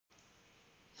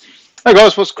Hey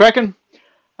guys, what's cracking?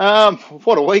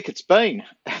 What a week it's been.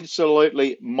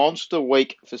 Absolutely monster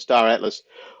week for Star Atlas.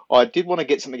 I did want to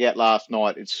get something out last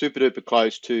night. It's super duper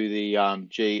close to the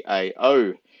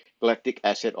GAO, Galactic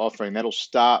Asset Offering. That'll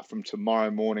start from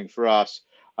tomorrow morning for us,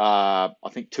 I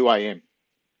think 2 a.m.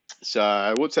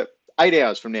 So what's that? 8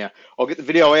 hours from now. I'll get the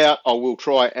video out. I will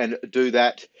try and do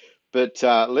that. But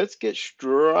let's get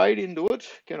straight into it.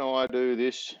 Can I do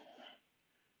this?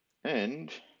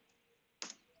 And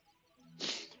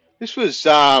this was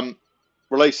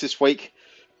released this week.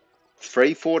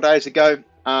 3, 4 days ago.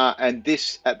 And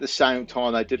this at the same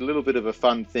time, they did a little bit of a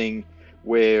fun thing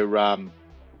where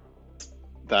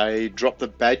they dropped the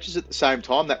badges at the same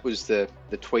time. That was the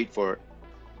tweet for it.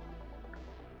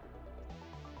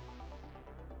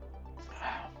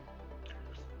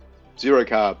 Zero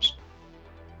carbs.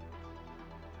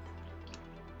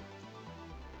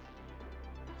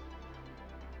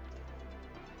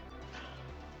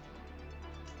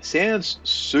 Sounds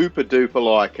super duper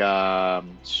like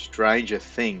Stranger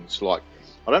Things. Like,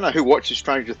 I don't know who watches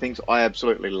Stranger Things. I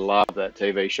absolutely love that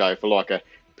TV show for like a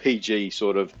PG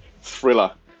sort of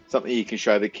thriller, something you can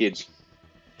show the kids,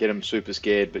 get them super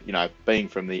scared. But you know, being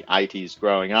from the 80s,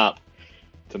 growing up,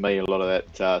 to me, a lot of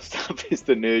that stuff is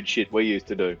the nerd shit we used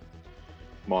to do,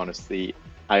 minus the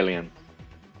alien.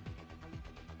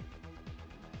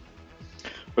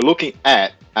 We're looking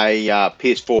at a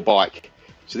PS4 bike.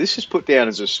 So this is put down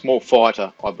as a small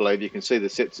fighter, I believe. You can see the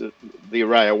sets of the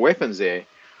array of weapons there.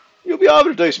 You'll be able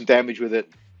to do some damage with it.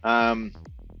 Um,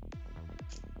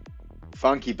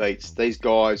 Funky beats. These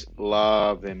guys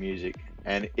love their music,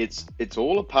 and it's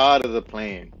all a part of the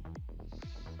plan.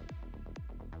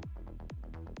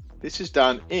 This is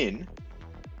done in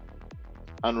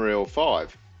Unreal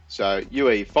 5. So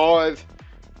UE5.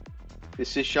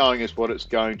 This is showing us what it's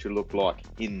going to look like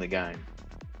in the game.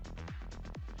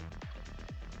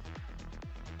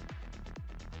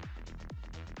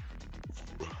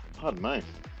 Pardon me.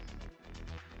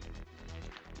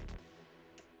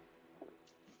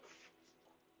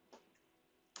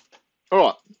 All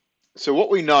right. So what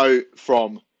we know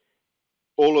from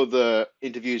all of the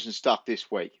interviews and stuff this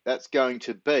week, that's going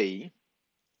to be,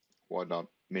 why not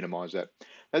minimize that?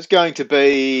 That's going to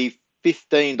be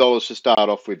 $15 to start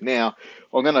off with. Now,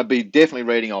 I'm going to be definitely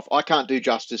reading off. I can't do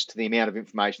justice to the amount of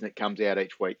information that comes out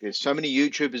each week. There's so many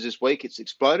YouTubers this week, it's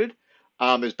exploded.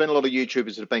 There's been a lot of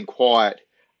YouTubers that have been quiet,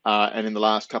 and in the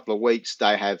last couple of weeks,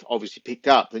 they have obviously picked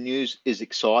up. The news is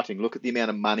exciting. Look at the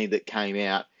amount of money that came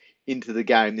out into the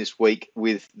game this week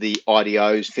with the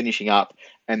IDOs finishing up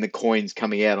and the coins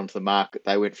coming out onto the market.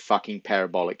 They went fucking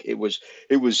parabolic. It was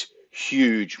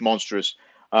huge, monstrous.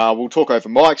 We'll talk over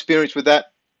my experience with that.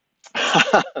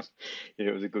 Yeah,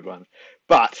 it was a good one.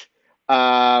 But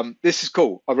this is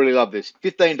cool. I really love this.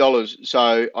 $15.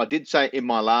 So I did say in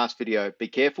my last video, be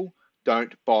careful.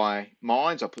 Don't buy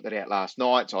mines. I put that out last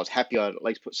night. So I was happy I'd at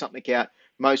least put something out.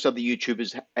 Most other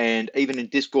YouTubers and even in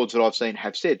Discords that I've seen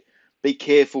have said, be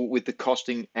careful with the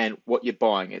costing and what you're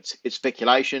buying. It's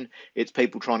speculation. It's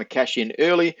people trying to cash in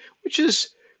early, which is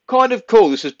kind of cool.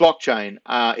 This is blockchain.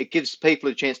 It gives people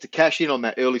a chance to cash in on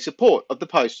that early support of the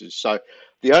posters. So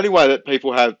the only way that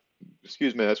people have,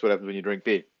 excuse me, that's what happens when you drink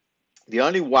beer. The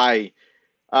only way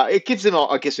it gives them,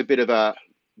 I guess, a bit of a,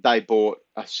 they bought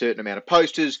a certain amount of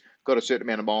posters, got a certain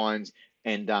amount of mines,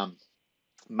 and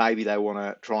maybe they want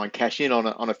to try and cash in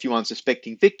on a few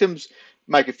unsuspecting victims,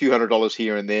 make a few $100s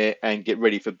here and there, and get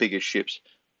ready for bigger ships.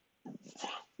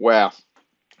 Wow.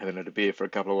 I haven't had a beer for a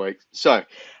couple of weeks. So,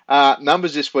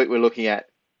 numbers this week we're looking at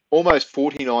almost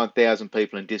 49,000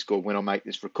 people in Discord when I make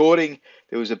this recording.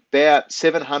 There was about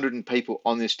 700 people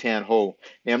on this town hall.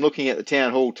 Now, I'm looking at the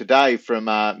town hall today from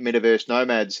Metaverse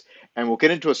Nomads, and we'll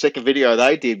get into a second video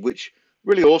they did, which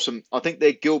really awesome. I think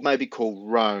their guild may be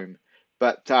called Rome.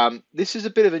 But this is a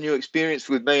bit of a new experience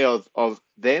with me of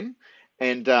them.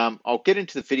 And I'll get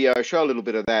into the video, show a little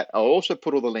bit of that. I'll also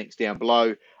put all the links down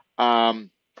below.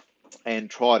 And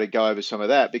try to go over some of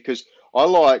that because I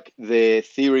like their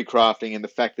theory crafting and the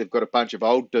fact they've got a bunch of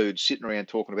old dudes sitting around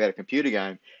talking about a computer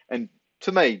game. And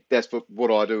to me, that's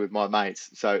what I do with my mates.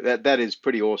 So that is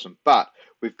pretty awesome. But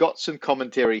we've got some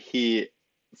commentary here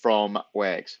from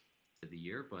Wags. Of the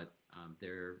year, but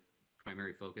their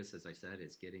primary focus, as I said,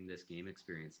 is getting this game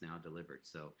experience now delivered.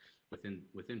 So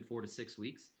within 4 to 6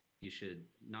 weeks, you should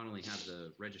not only have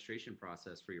the registration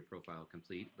process for your profile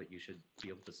complete, but you should be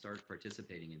able to start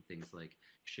participating in things like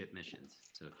ship missions.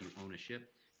 So if you own a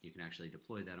ship, you can actually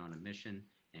deploy that on a mission,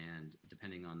 and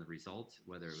depending on the result,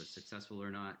 whether it was successful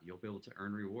or not, you'll be able to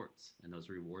earn rewards, and those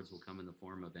rewards will come in the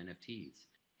form of NFTs,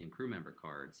 in crew member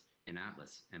cards, in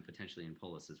Atlas, and potentially in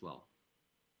Polis as well.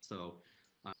 So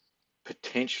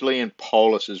potentially in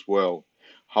Polis as well.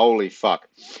 Holy fuck.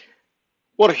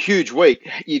 What a huge week.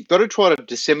 You've got to try to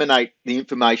disseminate the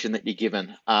information that you're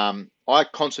given. I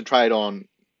concentrate on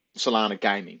Solana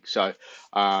gaming. So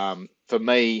for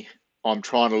me, I'm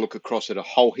trying to look across at a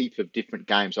whole heap of different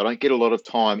games. I don't get a lot of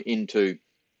time into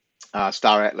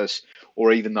Star Atlas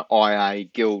or even the IA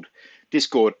Guild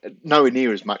Discord, nowhere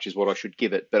near as much as what I should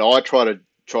give it. But I try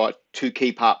to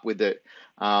keep up with it.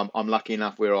 I'm lucky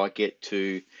enough where I get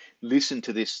to listen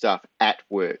to this stuff at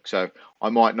work. So I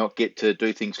might not get to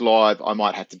do things live. I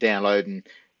might have to download and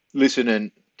listen and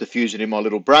diffuse it in my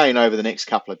little brain over the next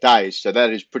couple of days. So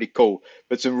that is pretty cool.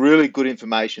 But some really good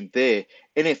information there.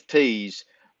 NFTs,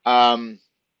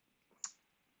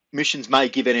 missions may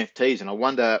give NFTs, and I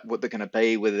wonder what they're going to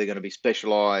be, whether they're going to be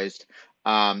specialized.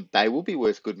 They will be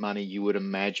worth good money, you would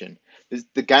imagine.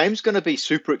 The game's going to be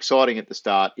super exciting at the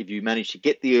start if you manage to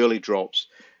get the early drops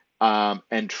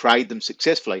and trade them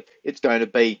successfully. It's going to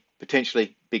be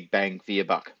potentially big bang for your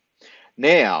buck.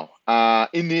 Now,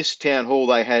 in this town hall,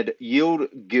 they had Yield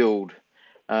Guild,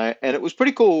 and it was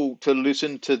pretty cool to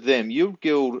listen to them. Yield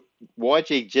Guild,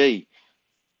 YGG,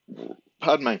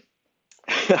 pardon me,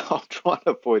 I'm trying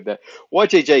to avoid that.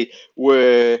 YGG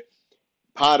were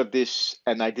part of this,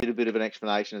 and they did a bit of an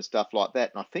explanation and stuff like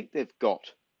that. And I think they've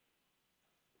got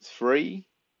 $3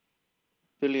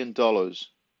 billion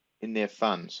in their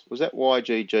funds. Was that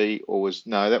YGG or was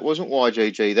no? That wasn't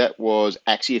YGG. That was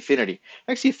Axie Affinity.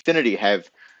 Axie Affinity have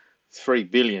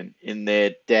 $3 billion in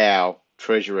their DAO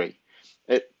treasury.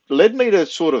 It led me to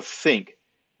sort of think.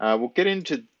 We'll get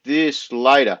into this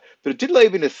later, but it did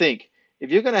lead me to think, if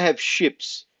you're going to have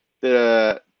ships that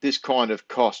are this kind of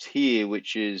cost here,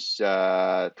 which is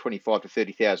 $25,000 to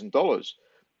 $30,000,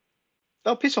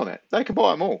 they'll piss on it. They can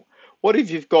buy them all. What if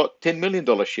you've got $10 million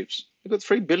ships? You've got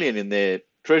 $3 billion in their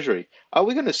treasury. Are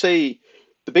we going to see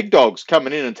the big dogs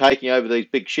coming in and taking over these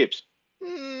big ships?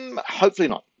 Hopefully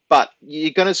not. But you're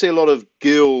going to see a lot of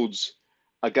guilds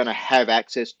are going to have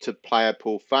access to player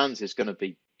pool funds. There's going to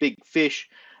be big fish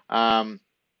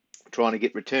trying to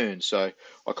get returns. So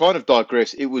I kind of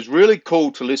digress. It was really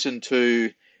cool to listen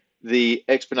to the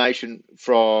explanation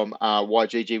from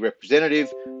YGG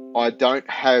representative. I don't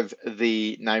have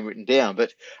the name written down,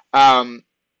 but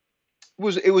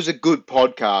it was a good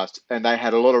podcast, and they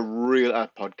had a lot of real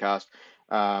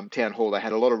town hall. They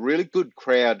had a lot of really good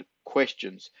crowd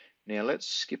questions. Now let's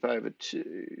skip over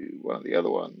to one of the other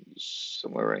ones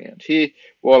somewhere around here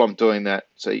while I'm doing that.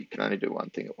 So you can only do one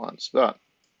thing at once, but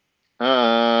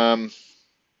all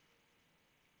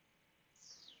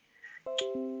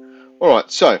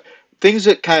right, so things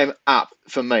that came up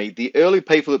for me. The early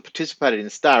people that participated in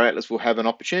Star Atlas will have an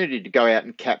opportunity to go out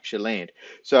and capture land.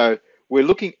 So we're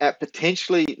looking at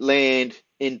potentially land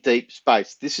in deep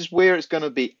space. This is where it's going to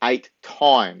be 8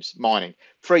 times mining,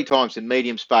 3 times in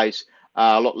medium space,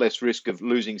 a lot less risk of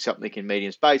losing something in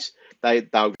medium space.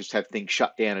 They'll just have things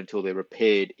shut down until they're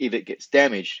repaired if it gets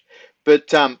damaged.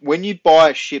 But when you buy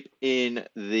a ship in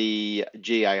the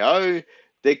GAO,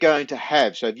 they're going to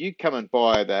have, so if you come and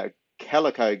buy the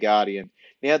Calico Guardian,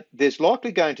 now there's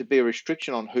likely going to be a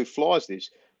restriction on who flies this,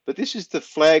 but this is the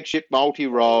flagship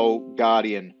multi-role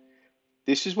Guardian.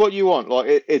 This is what you want.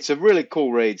 Like it's a really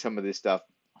cool read, some of this stuff.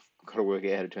 I've got to work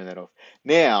out how to turn that off.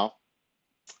 Now,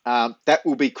 that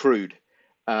will be crewed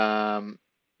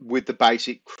with the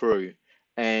basic crew.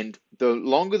 And the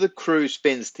longer the crew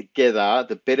spends together,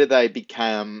 the better they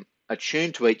become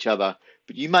attuned to each other.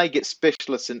 But you may get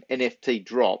specialists and NFT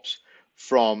drops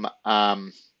from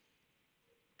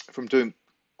doing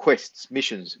quests,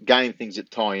 missions, game things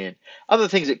that tie in. Other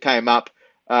things that came up,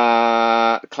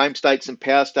 claim states and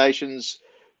power stations.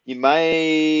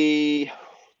 They're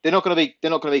not going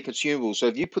to be consumable. So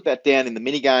if you put that down in the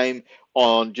mini game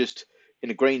on just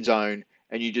in a green zone,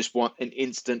 and you just want an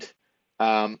instant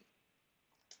form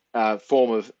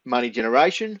of money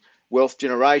generation, wealth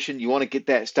generation, you want to get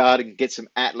that started and get some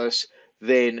Atlas,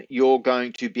 then you're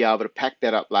going to be able to pack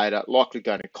that up later, likely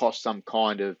going to cost some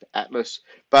kind of Atlas,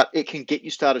 but it can get you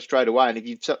started straight away. And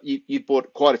if you've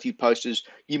bought quite a few posters,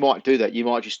 you might do that. You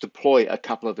might just deploy a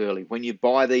couple of early. When you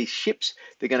buy these ships,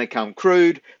 they're going to come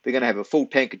crewed, they're going to have a full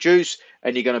tank of juice,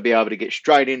 and you're going to be able to get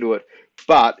straight into it.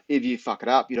 But if you fuck it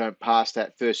up, you don't pass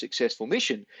that first successful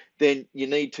mission, then you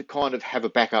need to kind of have a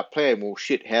backup plan. Well,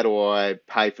 shit, how do I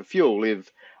pay for fuel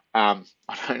if I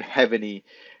don't have any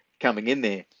coming in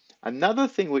there? Another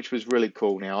thing which was really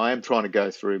cool, now I am trying to go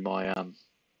through my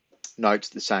notes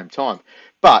at the same time,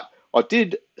 but I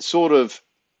did sort of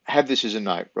have this as a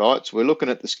note, right? So we're looking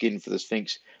at the skin for the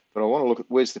Sphinx, but I want to look at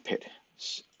where's the pet.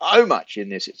 So much in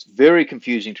this, it's very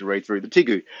confusing to read through. The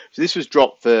Tigu. So this was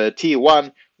dropped for tier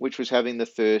 1, which was having the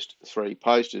first 3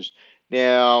 posters.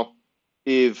 Now,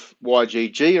 if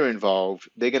YGG are involved,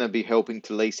 they're going to be helping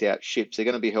to lease out ships. They're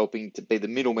going to be helping to be the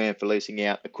middleman for leasing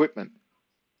out equipment.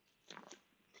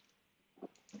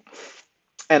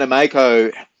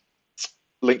 Animaco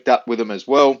linked up with them as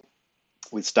well,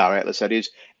 with Star Atlas, that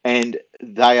is, and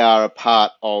they are a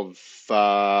part of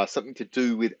something to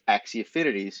do with Axie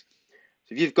Affinities.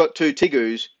 So if you've got 2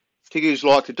 Tigus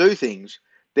like to do things,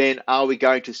 then are we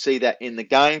going to see that in the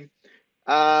game?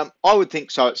 I would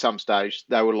think so at some stage.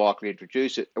 They would likely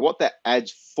introduce it. And what that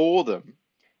adds for them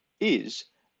is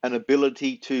an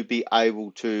ability to be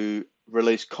able to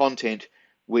release content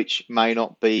which may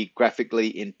not be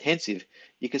graphically intensive.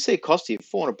 You can see it costs you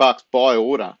 $400 by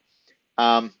order.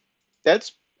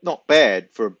 That's not bad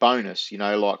for a bonus. You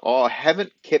know, like, I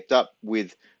haven't kept up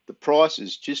with the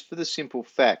prices just for the simple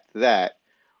fact that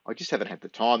I just haven't had the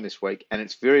time this week, and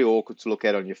it's very awkward to look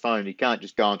at on your phone. You can't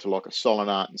just go into like a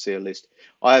Solana and see a list.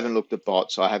 I haven't looked at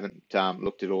bots. I haven't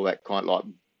looked at all that kind of like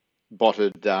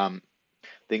botted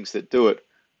things that do it.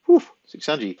 Whew,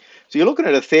 600. So you're looking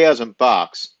at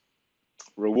 $1,000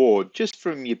 reward just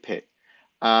from your pet.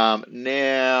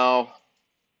 Now,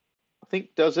 I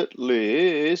think, does it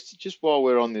list, just while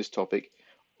we're on this topic,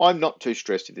 I'm not too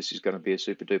stressed if this is going to be a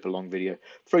super duper long video.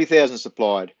 3,000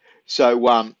 supplied.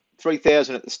 So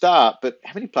 3,000 at the start, but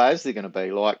how many players are there going to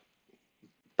be? Like,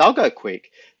 they'll go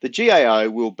quick. The GAO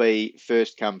will be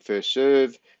first come, first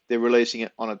serve. They're releasing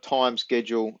it on a time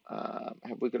schedule.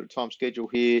 Have we got a time schedule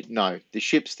here? No. The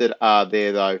ships that are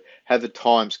there, though, have a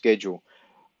time schedule.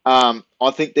 I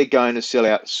think they're going to sell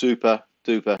out super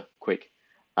duper quick.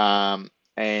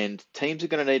 And teams are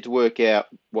going to need to work out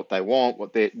what they want,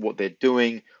 what they're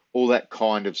doing, all that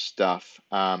kind of stuff.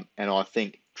 And I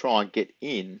think try and get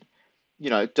in. You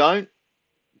know, don't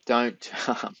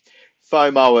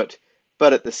FOMO it,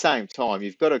 but at the same time,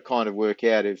 you've got to kind of work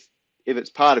out if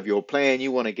it's part of your plan.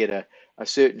 You want to get a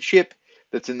certain ship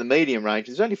that's in the medium range.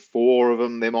 There's only 4 of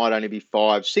them. There might only be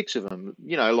 5, 6 of them.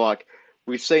 You know, like,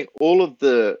 we've seen all of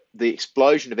the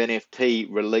explosion of NFT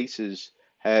releases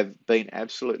have been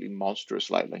absolutely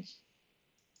monstrous lately.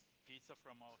 Pizza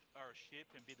from our ship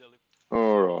and be delivered.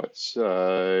 All right,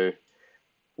 so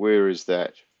where is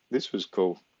that? This was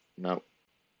cool. No.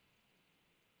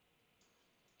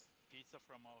 Pizza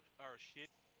from our ship.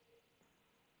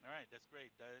 All right, that's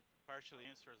great. That partially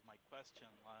answers my question.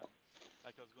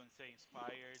 Like I was going to say,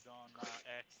 inspired on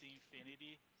Axie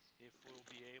Infinity, if we'll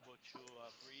be able to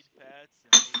breed pets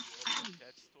and maybe open a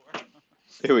pet store.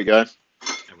 Here we go.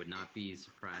 I would not be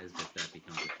surprised if that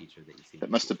becomes a feature that you see. That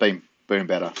must have been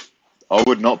better. I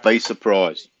would not be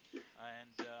surprised.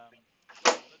 And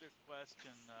another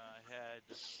question I had,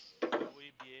 will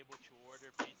we be able to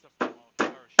order pizza from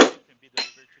our ship and be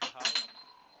delivered to the house?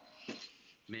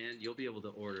 Man, you'll be able to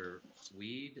order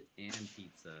weed and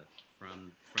pizza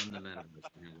from the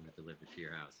Metaverse and have it delivered to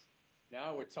your house.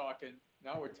 Now we're talking,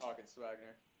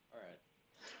 Swagner. All right.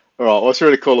 All right, what's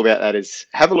really cool about that is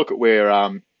have a look at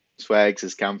where Swags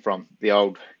has come from. The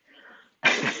old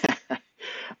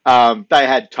they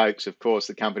had Tokes, of course,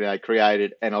 the company they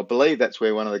created, and I believe that's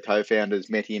where one of the co-founders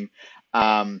met him.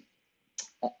 I've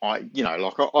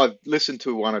listened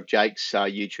to one of Jake's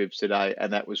YouTubes today,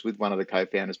 and that was with one of the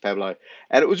co-founders, Pablo,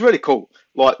 and it was really cool.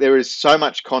 Like, there is so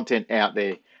much content out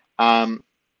there.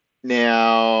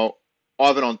 Now,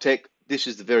 Ivan on Tech, this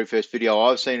is the very first video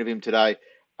I've seen of him today.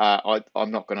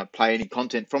 I'm not going to play any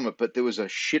content from it, but there was a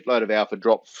shitload of alpha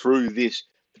drop through this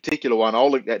particular one. I'll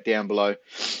link that down below.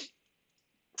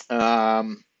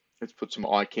 Let's put some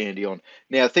eye candy on.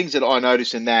 Now, things that I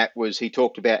noticed in that was he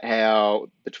talked about how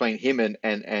between him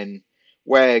and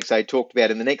Wags, they talked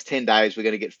about in the next 10 days, we're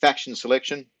going to get faction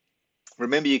selection.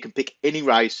 Remember, you can pick any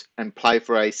race and play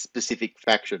for a specific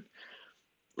faction.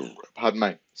 Pardon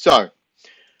me. So,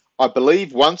 I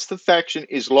believe once the faction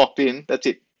is locked in, that's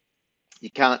it. You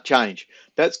can't change.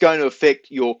 That's going to affect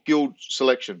your guild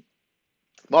selection.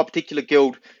 My particular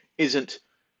guild isn't.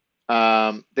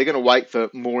 They're going to wait for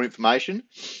more information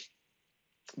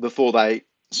before they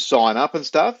sign up and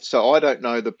stuff. So I don't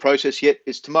know the process yet.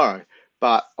 It's tomorrow.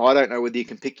 But I don't know whether you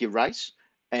can pick your race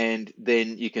and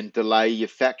then you can delay your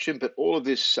faction. But all of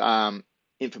this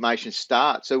information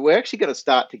starts. So we're actually going to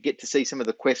start to get to see some of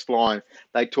the quest line.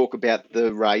 They talk about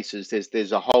the races.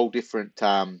 There's a whole different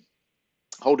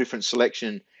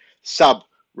selection, sub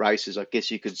races, I guess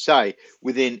you could say,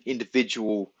 within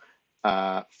individual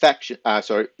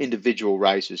individual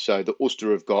races. So the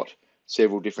Ulster have got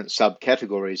several different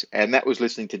subcategories, and that was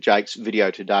listening to Jake's video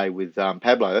today with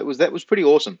Pablo. That was pretty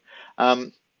awesome.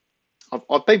 I've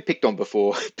been picked on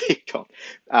before,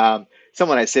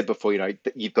 someone has said before,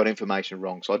 that you've got information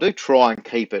wrong. So I do try and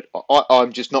keep it.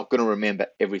 I'm just not going to remember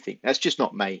everything. That's just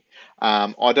not me.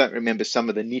 I don't remember some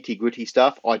of the nitty gritty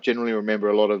stuff. I generally remember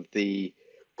a lot of the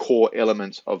core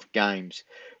elements of games.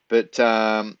 But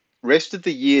rest of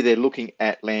the year, they're looking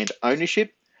at land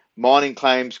ownership, mining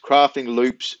claims, crafting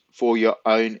loops for your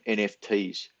own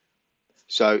NFTs.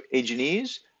 So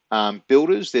engineers,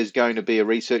 builders, there's going to be a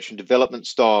research and development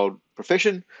style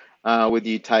profession, whether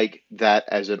you take that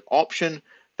as an option.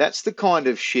 That's the kind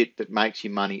of shit that makes you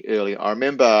money early. I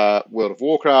remember World of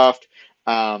Warcraft,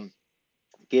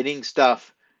 getting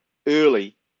stuff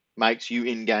early makes you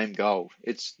in-game gold.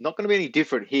 It's not going to be any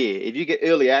different here. If you get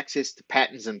early access to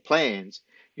patterns and plans,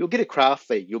 you'll get a craft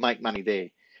fee. You'll make money there.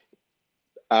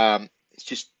 It's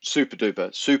just super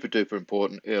duper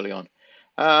important early on.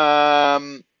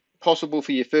 Possible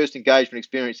for your first engagement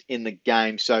experience in the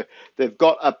game. So they've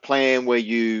got a plan where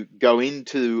you go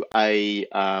into a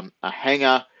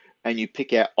hangar and you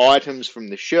pick out items from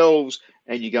the shelves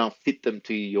and you go and fit them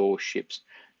to your ships.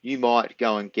 You might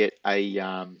go and get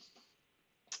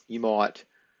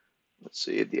let's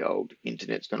see if the old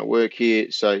internet's going to work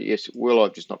here. So yes, it will.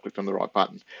 I've just not clicked on the right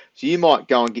button. So you might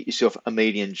go and get yourself a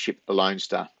medium ship, a Lone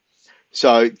Star.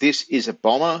 So this is a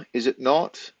bomber, is it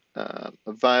not?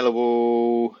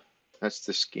 Available, that's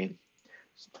the skin.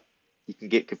 You can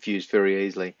get confused very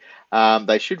easily.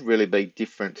 They should really be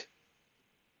different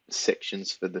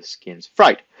sections for the skins.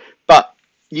 Freight, but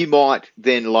you might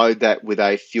then load that with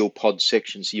a fuel pod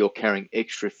section, so you're carrying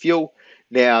extra fuel.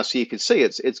 Now, so you can see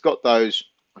it's got those,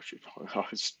 I should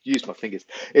use my fingers.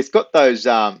 It's got those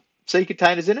sea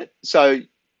containers in it, so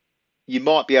you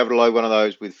might be able to load one of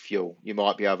those with fuel. You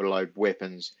might be able to load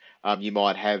weapons. You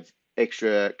might have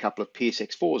extra couple of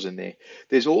PSX4s in there.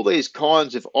 There's all these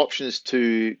kinds of options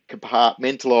to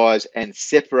compartmentalize and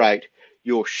separate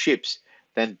your ships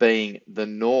than being the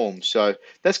norm. So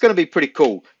that's going to be pretty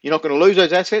cool. You're not going to lose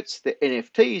those assets. The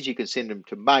NFTs, you can send them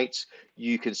to mates.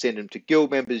 You can send them to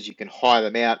guild members. You can hire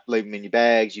them out, leave them in your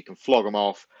bags. You can flog them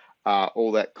off,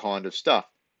 all that kind of stuff.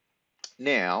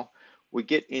 Now, we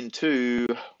get into,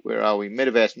 where are we?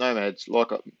 Metaverse Nomads,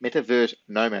 like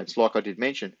I did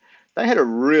mention. They had a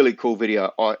really cool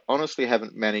video. I honestly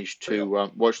haven't managed to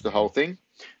watch the whole thing.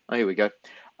 Oh, here we go.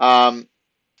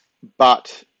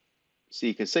 But so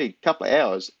you can see a couple of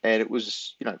hours, and it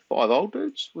was 5 old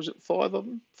dudes. Was it 5 of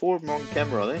them? 4 of them on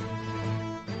camera, I think.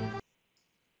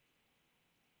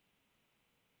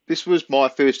 This was my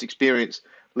first experience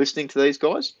listening to these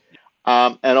guys,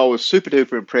 and I was super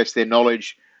duper impressed. Their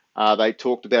knowledge. They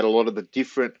talked about a lot of the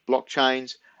different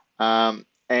blockchains.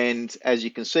 And as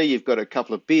you can see, you've got a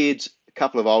couple of beards, a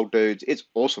couple of old dudes. It's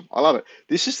awesome. I love it.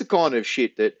 This is the kind of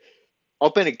shit that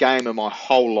I've been a gamer my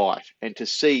whole life. And to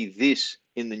see this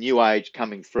in the new age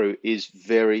coming through is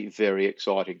very, very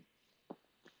exciting.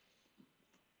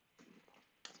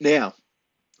 Now,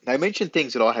 they mentioned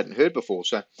things that I hadn't heard before.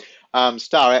 So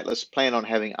Star Atlas plan on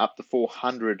having up to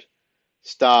 400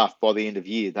 staff by the end of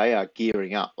the year. They are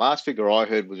gearing up. Last figure I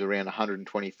heard was around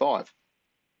 125.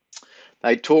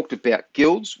 They talked about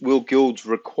guilds. Will guilds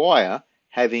require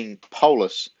having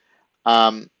Polis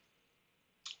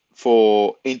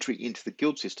for entry into the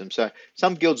guild system? So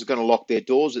some guilds are going to lock their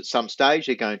doors at some stage.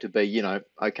 They're going to be,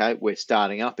 okay, we're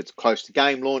starting up. It's close to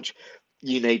game launch.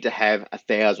 You need to have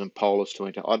 1,000 Polis to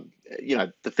enter.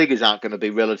 The figures aren't going to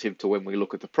be relative to when we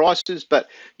look at the prices, but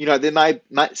there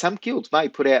some guilds may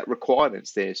put out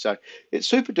requirements there. So it's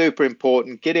super duper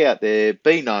important. Get out there,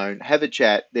 be known, have a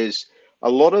chat. There's a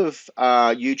lot of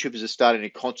YouTubers are starting to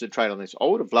concentrate on this. I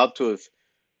would have loved to have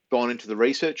gone into the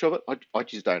research of it. I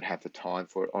just don't have the time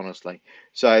for it, honestly.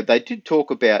 So they did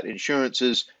talk about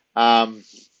insurances.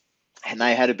 And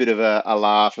they had a bit of a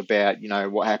laugh about,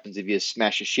 what happens if you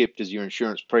smash a ship? Does your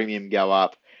insurance premium go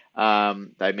up?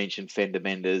 They mentioned fender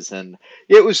benders, and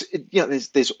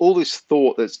there's all this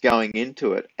thought that's going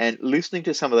into it. And listening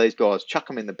to some of these guys chuck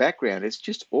them in the background, it's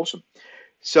just awesome.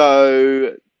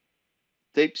 So,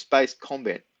 deep space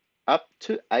combat, up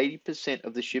to 80%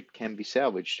 of the ship can be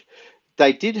salvaged.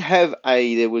 They did have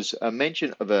there was a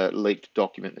mention of a leaked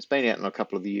document that's been out on a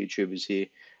couple of the YouTubers here.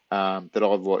 That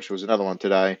I've watched. There was another one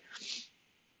today.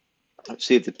 Let's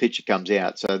see if the picture comes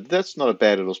out. So that's not a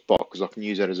bad little spot because I can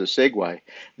use that as a segue.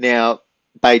 Now,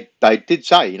 they did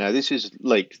say, this is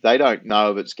leaked. They don't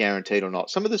know if it's guaranteed or not.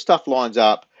 Some of the stuff lines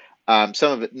up,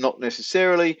 some of it not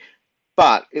necessarily,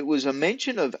 but it was a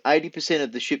mention of 80%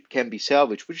 of the ship can be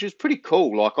salvaged, which is pretty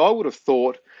cool. Like, I would have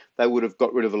thought they would have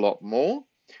got rid of a lot more,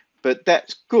 but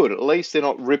that's good. At least they're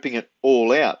not ripping it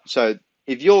all out. So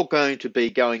if you're going to be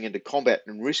going into combat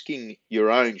and risking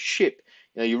your own ship,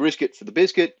 you risk it for the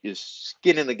biscuit, you're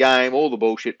skin in the game, all the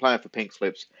bullshit, playing for pink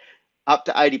slips. up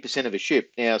to 80% of a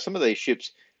ship. Now, some of these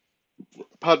ships,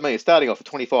 pardon me, are starting off at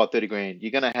 25, 30 grand.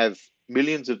 You're going to have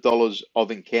millions of dollars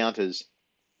of encounters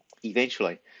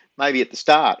eventually. Maybe at the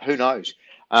start, who knows?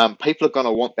 People are going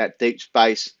to want that deep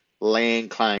space land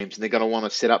claims, and they're going to want to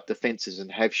set up defenses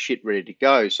and have shit ready to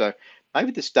go. So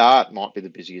maybe the start might be the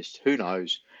busiest. Who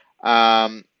knows?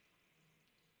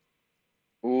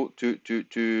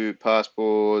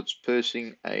 Passports,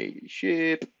 pursing a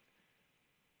ship.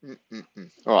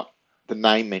 All right, the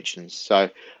name mentions. So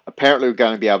apparently we're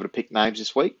going to be able to pick names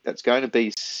this week. That's going to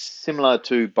be similar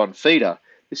to Bonfida.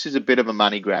 This is a bit of a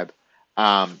money grab.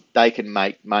 They can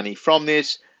make money from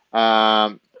this.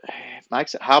 It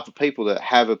makes it hard for people that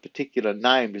have a particular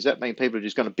name. Does that mean people are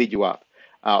just going to bid you up?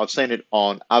 I've seen it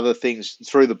on other things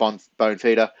through the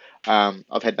Bonfida.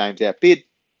 I've had names outbid.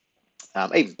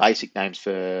 Even basic names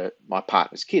for my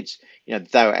partner's kids. You know,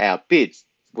 they were outbid.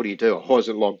 What do you do? I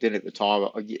wasn't logged in at the time.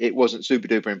 It wasn't super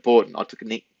duper important. I took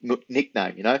a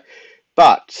nickname, you know.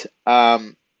 But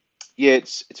yeah,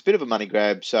 it's a bit of a money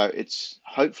grab. So it's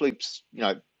hopefully, you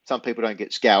know, some people don't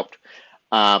get scalped.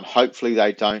 Hopefully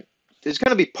they don't. There's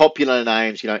going to be popular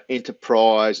names, you know,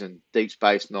 Enterprise and Deep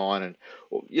Space Nine, and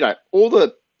you know, all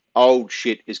the old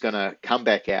shit is going to come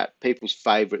back out. People's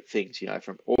favorite things, you know,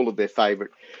 from all of their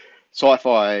favorite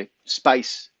sci-fi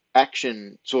space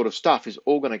action sort of stuff is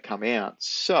all going to come out.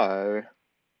 So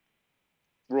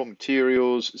raw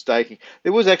materials, staking.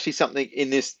 There was actually something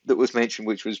in this that was mentioned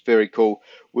which was very cool,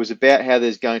 was about how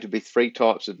there's going to be three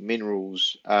types of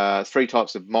minerals, three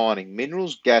types of mining: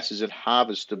 minerals, gases, and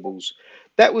harvestables.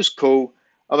 That was cool.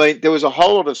 I mean, there was a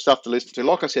whole lot of stuff to listen to.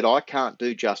 Like I said, I can't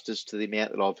do justice to the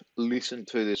amount that I've listened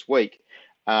to this week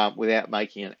without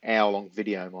making an hour-long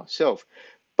video myself.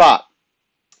 But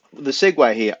the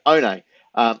segue here, Oni.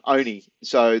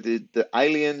 So the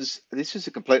aliens. This is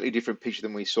a completely different picture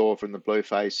than we saw from the blue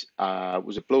face.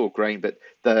 Was it blue or green? But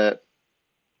the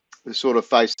sort of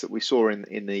face that we saw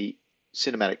in the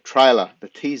cinematic trailer, the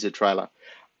teaser trailer.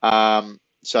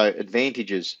 So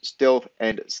advantages: stealth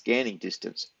and scanning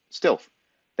distance. Stealth,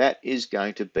 that is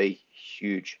going to be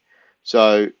huge.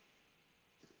 So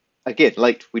again,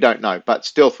 leaked, we don't know, but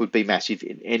stealth would be massive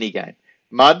in any game.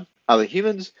 Mud, other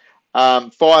humans,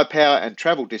 firepower and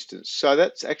travel distance. So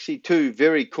that's actually two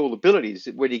very cool abilities.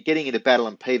 When you're getting into battle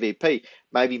and PvP,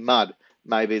 maybe Mud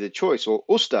may be the choice, or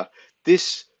Uster.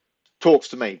 This talks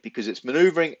to me because it's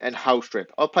maneuvering and hull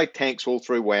strength. I've played tanks all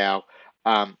through WoW.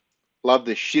 Love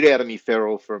the shit out of me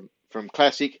Feral from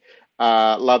Classic.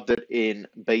 Loved it in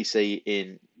BC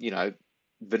in, you know,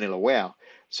 vanilla WoW.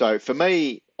 So for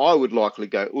me, I would likely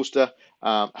go Uster.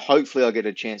 Hopefully I'll get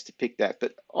a chance to pick that,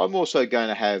 but I'm also going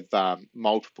to have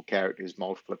multiple characters,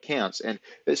 multiple accounts, and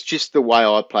it's just the way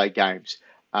I play games.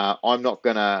 I'm not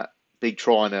going to be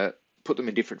trying to put them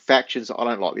in different factions. I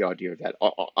don't like the idea of that.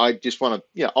 I just want to,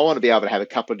 you know, I want to be able to have a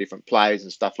couple of different players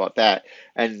and stuff like that.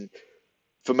 And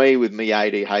for me, with me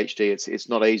ADHD, it's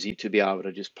not easy to be able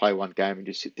to just play one game and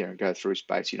just sit there and go through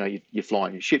space. You know, you're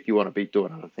flying your ship, you want to be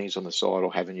doing other things on the side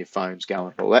or having your phones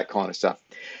going, all that kind of stuff.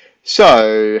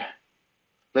 So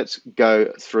let's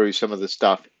go through some of the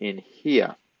stuff in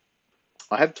here.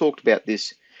 I have talked about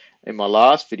this in my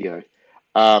last video.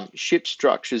 Ship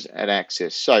structures and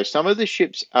access. So some of the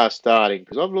ships are starting,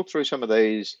 because I've looked through some of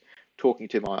these talking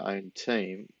to my own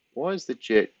team. Why is the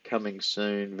jet coming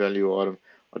soon? Value item.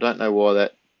 I don't know why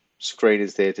that screen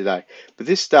is there today. But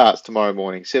this starts tomorrow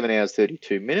morning, 7 hours,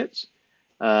 32 minutes.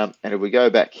 And if we go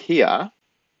back here,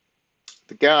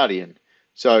 the Guardian.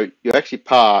 So you actually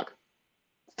park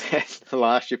the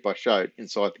last ship I showed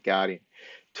inside the Guardian.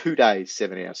 2 days,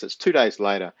 7 hours. So it's 2 days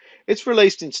later. It's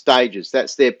released in stages.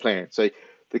 That's their plan. So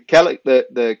the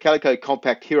Calico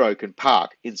Compact Hero can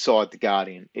park inside the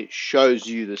Guardian. It shows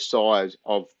you the size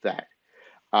of that.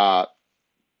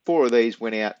 4 of these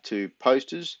went out to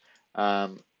posters.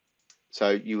 So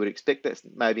you would expect that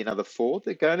maybe another 4.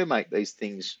 They're going to make these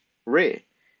things rare.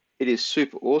 It is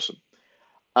super awesome.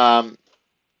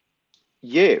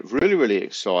 Yeah, really, really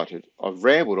excited. I've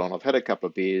rambled on. I've had a couple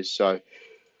of beers. So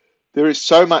there is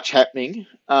so much happening.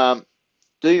 Do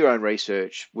your own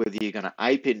research, whether you're going to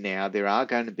ape in now. There are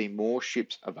going to be more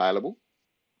ships available.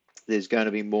 There's going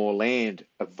to be more land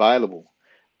available.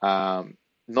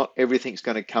 Not everything's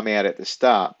going to come out at the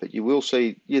start, but you will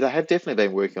see, yeah, they have definitely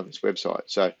been working on this website.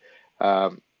 So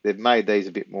they've made these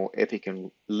a bit more epic and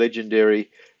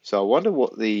legendary. So I wonder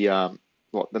what the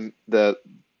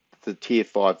tier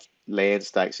 5 land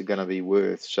stakes are going to be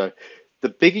worth. So the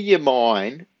bigger your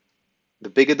mine, the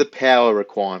bigger the power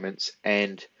requirements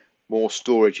and more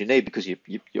storage you need, because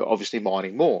you're obviously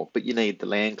mining more, but you need the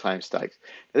land claim stakes.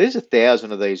 Now, there's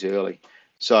 1,000 of these early.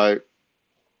 So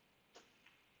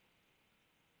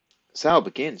Sale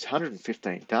begins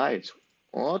 115 days.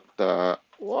 What the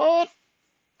what?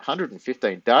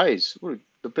 115 days. What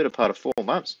the better part of 4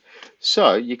 months.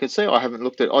 So you can see I haven't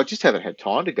looked at. I just haven't had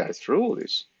time to go through all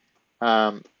this.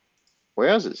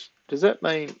 Wowzers. Does that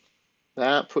mean they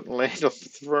aren't putting land on for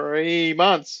 3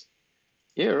 months?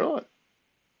 Yeah, right.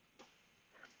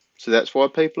 So that's why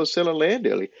people are selling land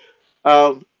early.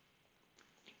 Um,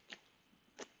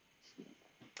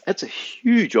 that's a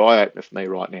huge eye opener for me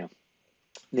right now.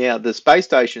 Now the space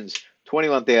station's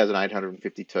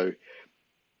 21,852.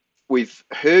 We've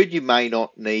heard you may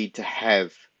not need to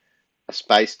have a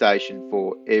space station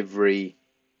for every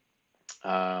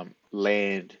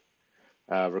land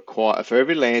for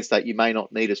every land state. You may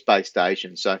not need a space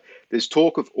station. So there's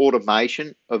talk of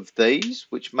automation of these,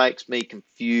 which makes me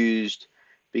confused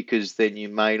because then you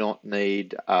may not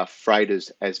need freighters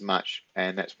as much,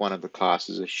 and that's one of the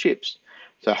classes of ships.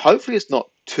 So hopefully it's not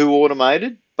too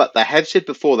automated, but they have said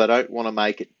before they don't want to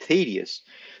make it tedious.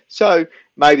 So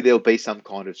maybe there'll be some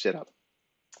kind of setup.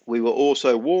 We were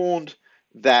also warned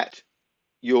that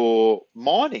your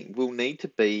mining will need to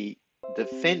be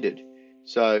defended.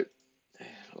 So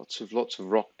lots of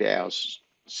rock DAOs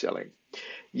selling.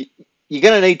 You're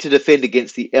going to need to defend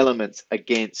against the elements,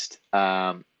 against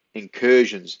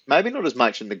incursions. Maybe not as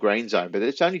much in the green zone, but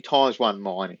it's only times one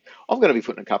mining. I'm going to be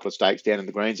putting a couple of stakes down in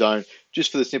the green zone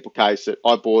just for the simple case that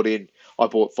I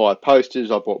bought 5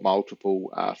 posters, I bought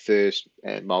multiple first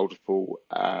and multiple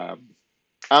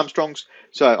Armstrongs,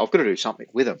 so I've got to do something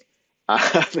with them.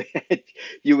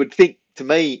 You would think, to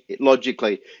me,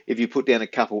 logically, if you put down a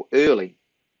couple early,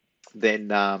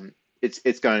 then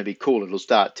it's going to be cool. It'll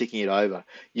start ticking it over.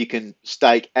 You can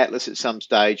stake Atlas at some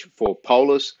stage for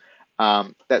Polis.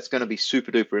 That's going to be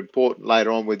super duper important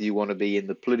later on, whether you want to be in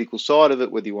the political side of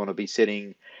it, whether you want to be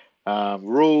setting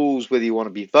rules, whether you want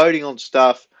to be voting on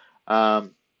stuff.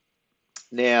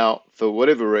 Now, for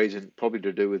whatever reason, probably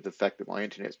to do with the fact that my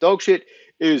internet's dog shit,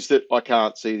 is that I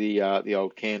can't see the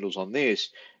old candles on this.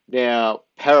 Now,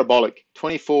 parabolic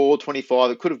 24,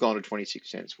 25, it could have gone to 26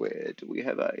 cents. Where do we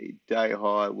have a day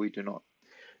high? We do not.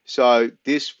 So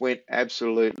this went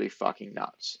absolutely fucking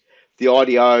nuts. The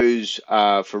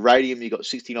IDOs for radium, you got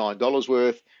 $69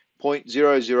 worth,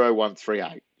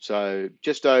 0.00138. So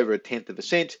just over 1/10 of a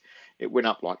cent. It went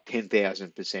up like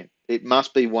 10,000%. It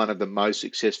must be one of the most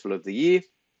successful of the year.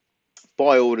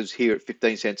 Buy orders here at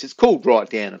 15 cents. It's cooled right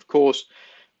down, of course.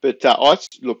 But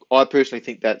I personally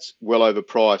think that's well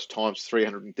overpriced times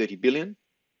 330 billion.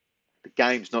 The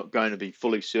game's not going to be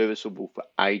fully serviceable for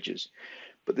ages,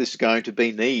 but there's going to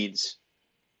be needs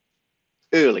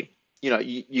early.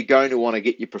 You're going to want to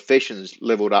get your professions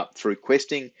leveled up through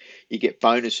questing. You get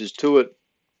bonuses to it,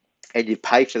 and you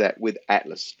pay for that with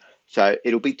Atlas. So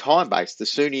it'll be time-based. The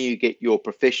sooner you get your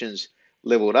professions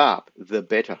leveled up, the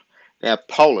better. Now,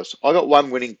 Polis, I got one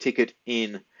winning ticket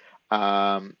in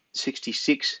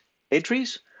 66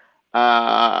 entries.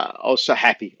 I was so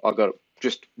happy I got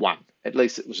just one. At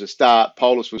least it was a start.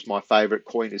 Polis was my favorite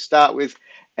coin to start with,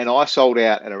 and I sold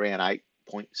out at around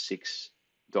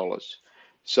 $8.6.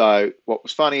 So what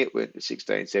was funny, it went to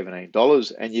 $16,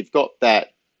 $17, and you've got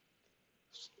that.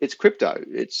 It's crypto.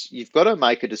 You've got to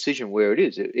make a decision where it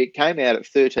is. It came out at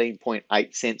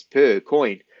 13.8 cents per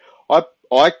coin.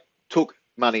 I took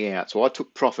money out, so I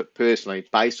took profit personally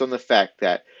based on the fact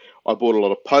that I bought a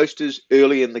lot of posters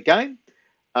early in the game,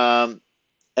 and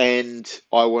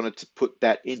I wanted to put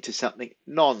that into something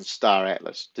non-Star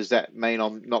Atlas. Does that mean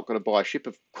I'm not going to buy a ship?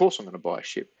 Of course I'm going to buy a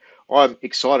ship. I'm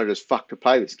excited as fuck to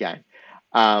play this game.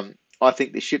 I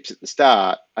think the ships at the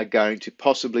start are going to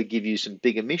possibly give you some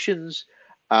bigger missions,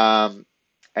 and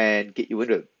get you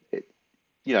into it.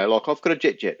 Like I've got a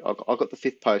jet. I've got the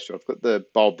 5th poster. I've got the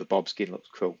Bob. The Bob skin looks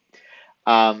cool.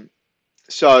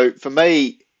 So for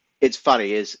me, it's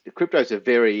funny. Crypto is a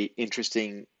very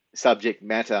interesting subject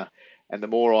matter, and the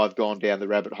more I've gone down the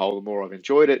rabbit hole, the more I've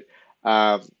enjoyed it.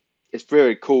 It's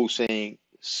very cool seeing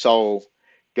Sol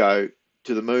go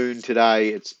to the moon today.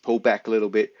 It's pulled back a little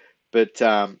bit. But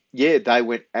yeah, they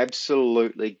went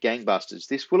absolutely gangbusters.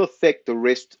 This will affect the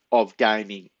rest of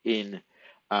gaming in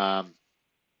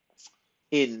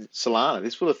Solana.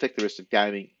 This will affect the rest of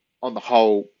gaming on the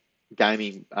whole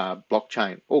gaming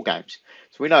blockchain, all games.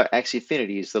 So we know Axie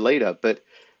Infinity is the leader, but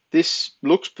this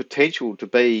looks potential to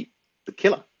be the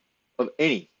killer of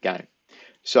any game.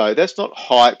 So that's not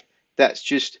hype. That's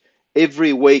just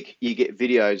every week you get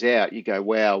videos out. You go,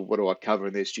 wow, what do I cover?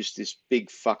 And there's just this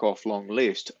big fuck off long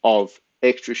list of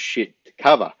extra shit to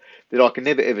cover that I can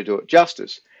never ever do it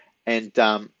justice. And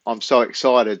I'm so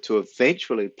excited to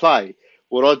eventually play.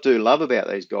 What I do love about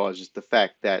these guys is the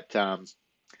fact that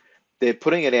they're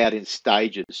putting it out in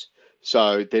stages.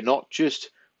 So they're not just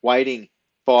waiting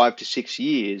 5 to 6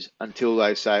 years until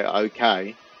they say,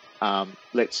 okay,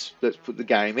 let's put the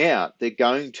game out. They're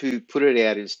going to put it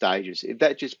out in stages. If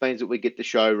that just means that we get the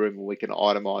showroom and we can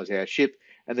itemize our ship,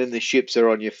 and then the ships are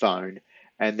on your phone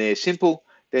and they're simple,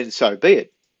 then so be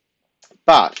it.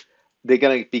 But they're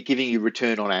going to be giving you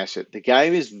return on asset. The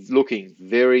game is looking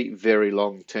very, very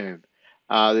long term.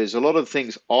 There's a lot of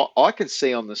things I can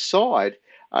see on the side,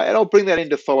 and I'll bring that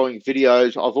into following videos.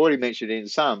 I've already mentioned in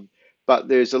some, but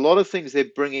there's a lot of things they're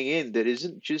bringing in that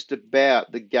isn't just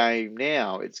about the game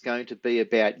now. It's going to be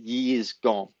about years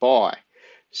gone by.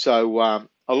 So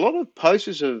a lot of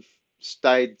posters have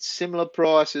stayed similar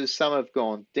prices. Some have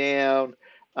gone down.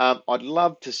 I'd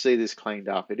love to see this cleaned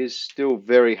up. It is still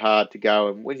very hard to go,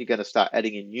 and when you're going to start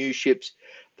adding in new ships,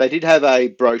 they did have a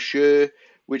brochure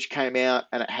which came out,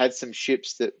 and it had some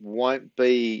ships that won't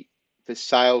be for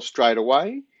sale straight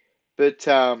away. But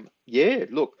yeah,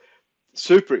 look,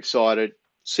 super excited.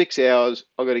 6 hours.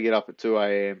 I've got to get up at 2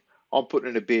 a.m. I'm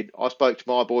putting in a bid. I spoke to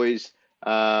my boys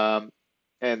and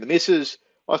the missus.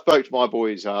 I spoke to my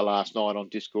boys last night on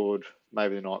Discord,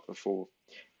 maybe the night before.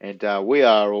 And we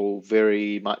are all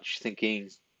very much thinking,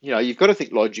 you've got to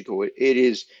think logical. It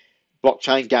is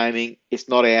blockchain gaming. It's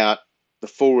not out. The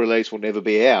full release will never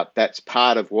be out. That's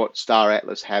part of what Star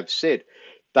Atlas have said.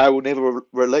 They will never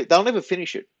release. They'll never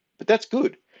finish it, but that's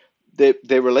good.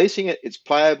 They're releasing it. It's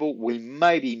playable. We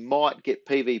might get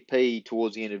PvP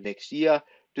towards the end of next year.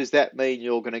 Does that mean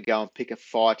you're going to go and pick a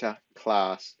fighter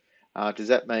class? Does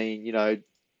that mean,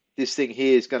 this thing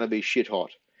here is going to be shit hot?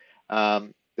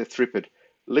 The Thripid.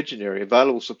 Legendary,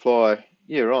 available supply,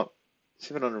 yeah, right,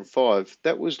 705.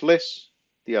 That was less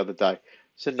the other day.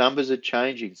 So numbers are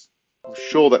changing. I'm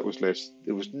sure that was less.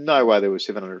 There was no way there was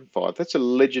 705. That's a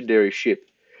legendary ship.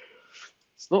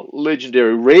 It's not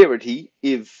legendary rarity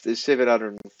if there's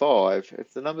 705.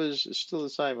 If the numbers are still the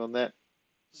same on that,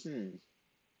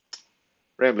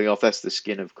 rambling off, that's the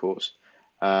skin, of course.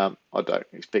 I don't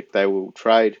expect they will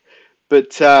trade.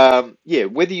 But yeah,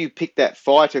 whether you pick that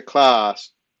fighter class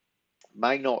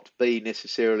may not be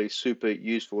necessarily super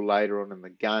useful later on in the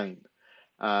game.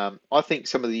 I think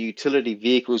some of the utility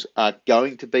vehicles are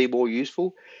going to be more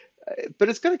useful, but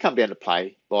it's going to come down to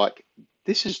play. Like,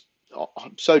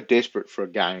 I'm so desperate for a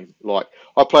game. Like,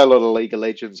 I play a lot of League of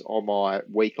Legends on my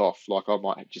week off. Like, I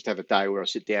might just have a day where I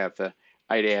sit down for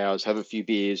 8 hours, have a few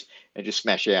beers, and just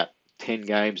smash out 10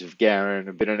 games of Garen,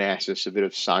 a bit of Nasus, a bit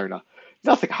of Sona.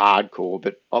 Nothing hardcore,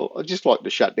 but I just like to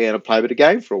shut down and play a bit of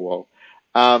game for a while.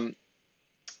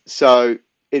 So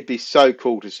it'd be so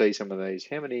cool to see some of these.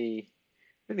 How many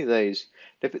of these?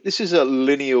 This is a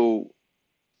lineal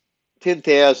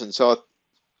 10,000, so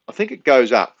I think it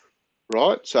goes up,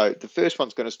 right? So the first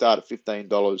one's going to start at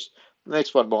 $15. The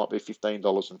next one might be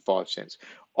 $15.05.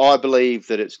 I believe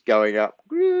that it's going up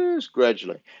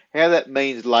gradually. How that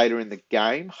means later in the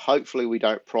game, hopefully we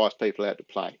don't price people out to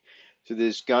play. So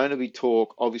there's going to be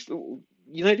talk, obviously.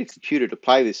 You need a computer to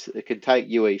play this. It can take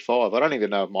UE5. I don't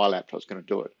even know if my laptop's going to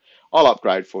do it. I'll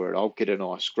upgrade for it. I'll get a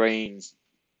nice screen,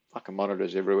 fucking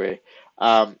monitors everywhere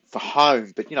for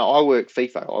home. But, I work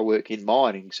FIFO. I work in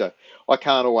mining, so I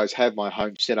can't always have my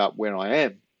home set up where I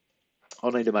am. I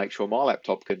need to make sure my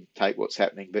laptop can take what's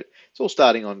happening. But it's all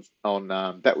starting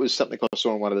on that was something I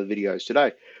saw in one of the videos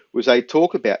today, was they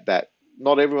talk about that.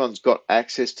 Not everyone's got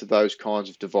access to those kinds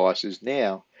of devices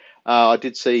now. I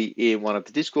did see in one of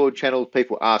the Discord channels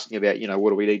people asking about, what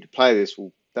do we need to play this?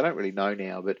 Well, they don't really know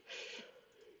now, but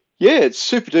yeah, it's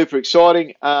super duper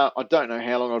exciting. I don't know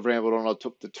how long I've rambled on. I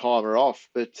took the timer off,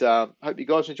 but hope you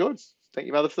guys enjoyed. Thank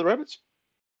you, Mother, for the rabbits.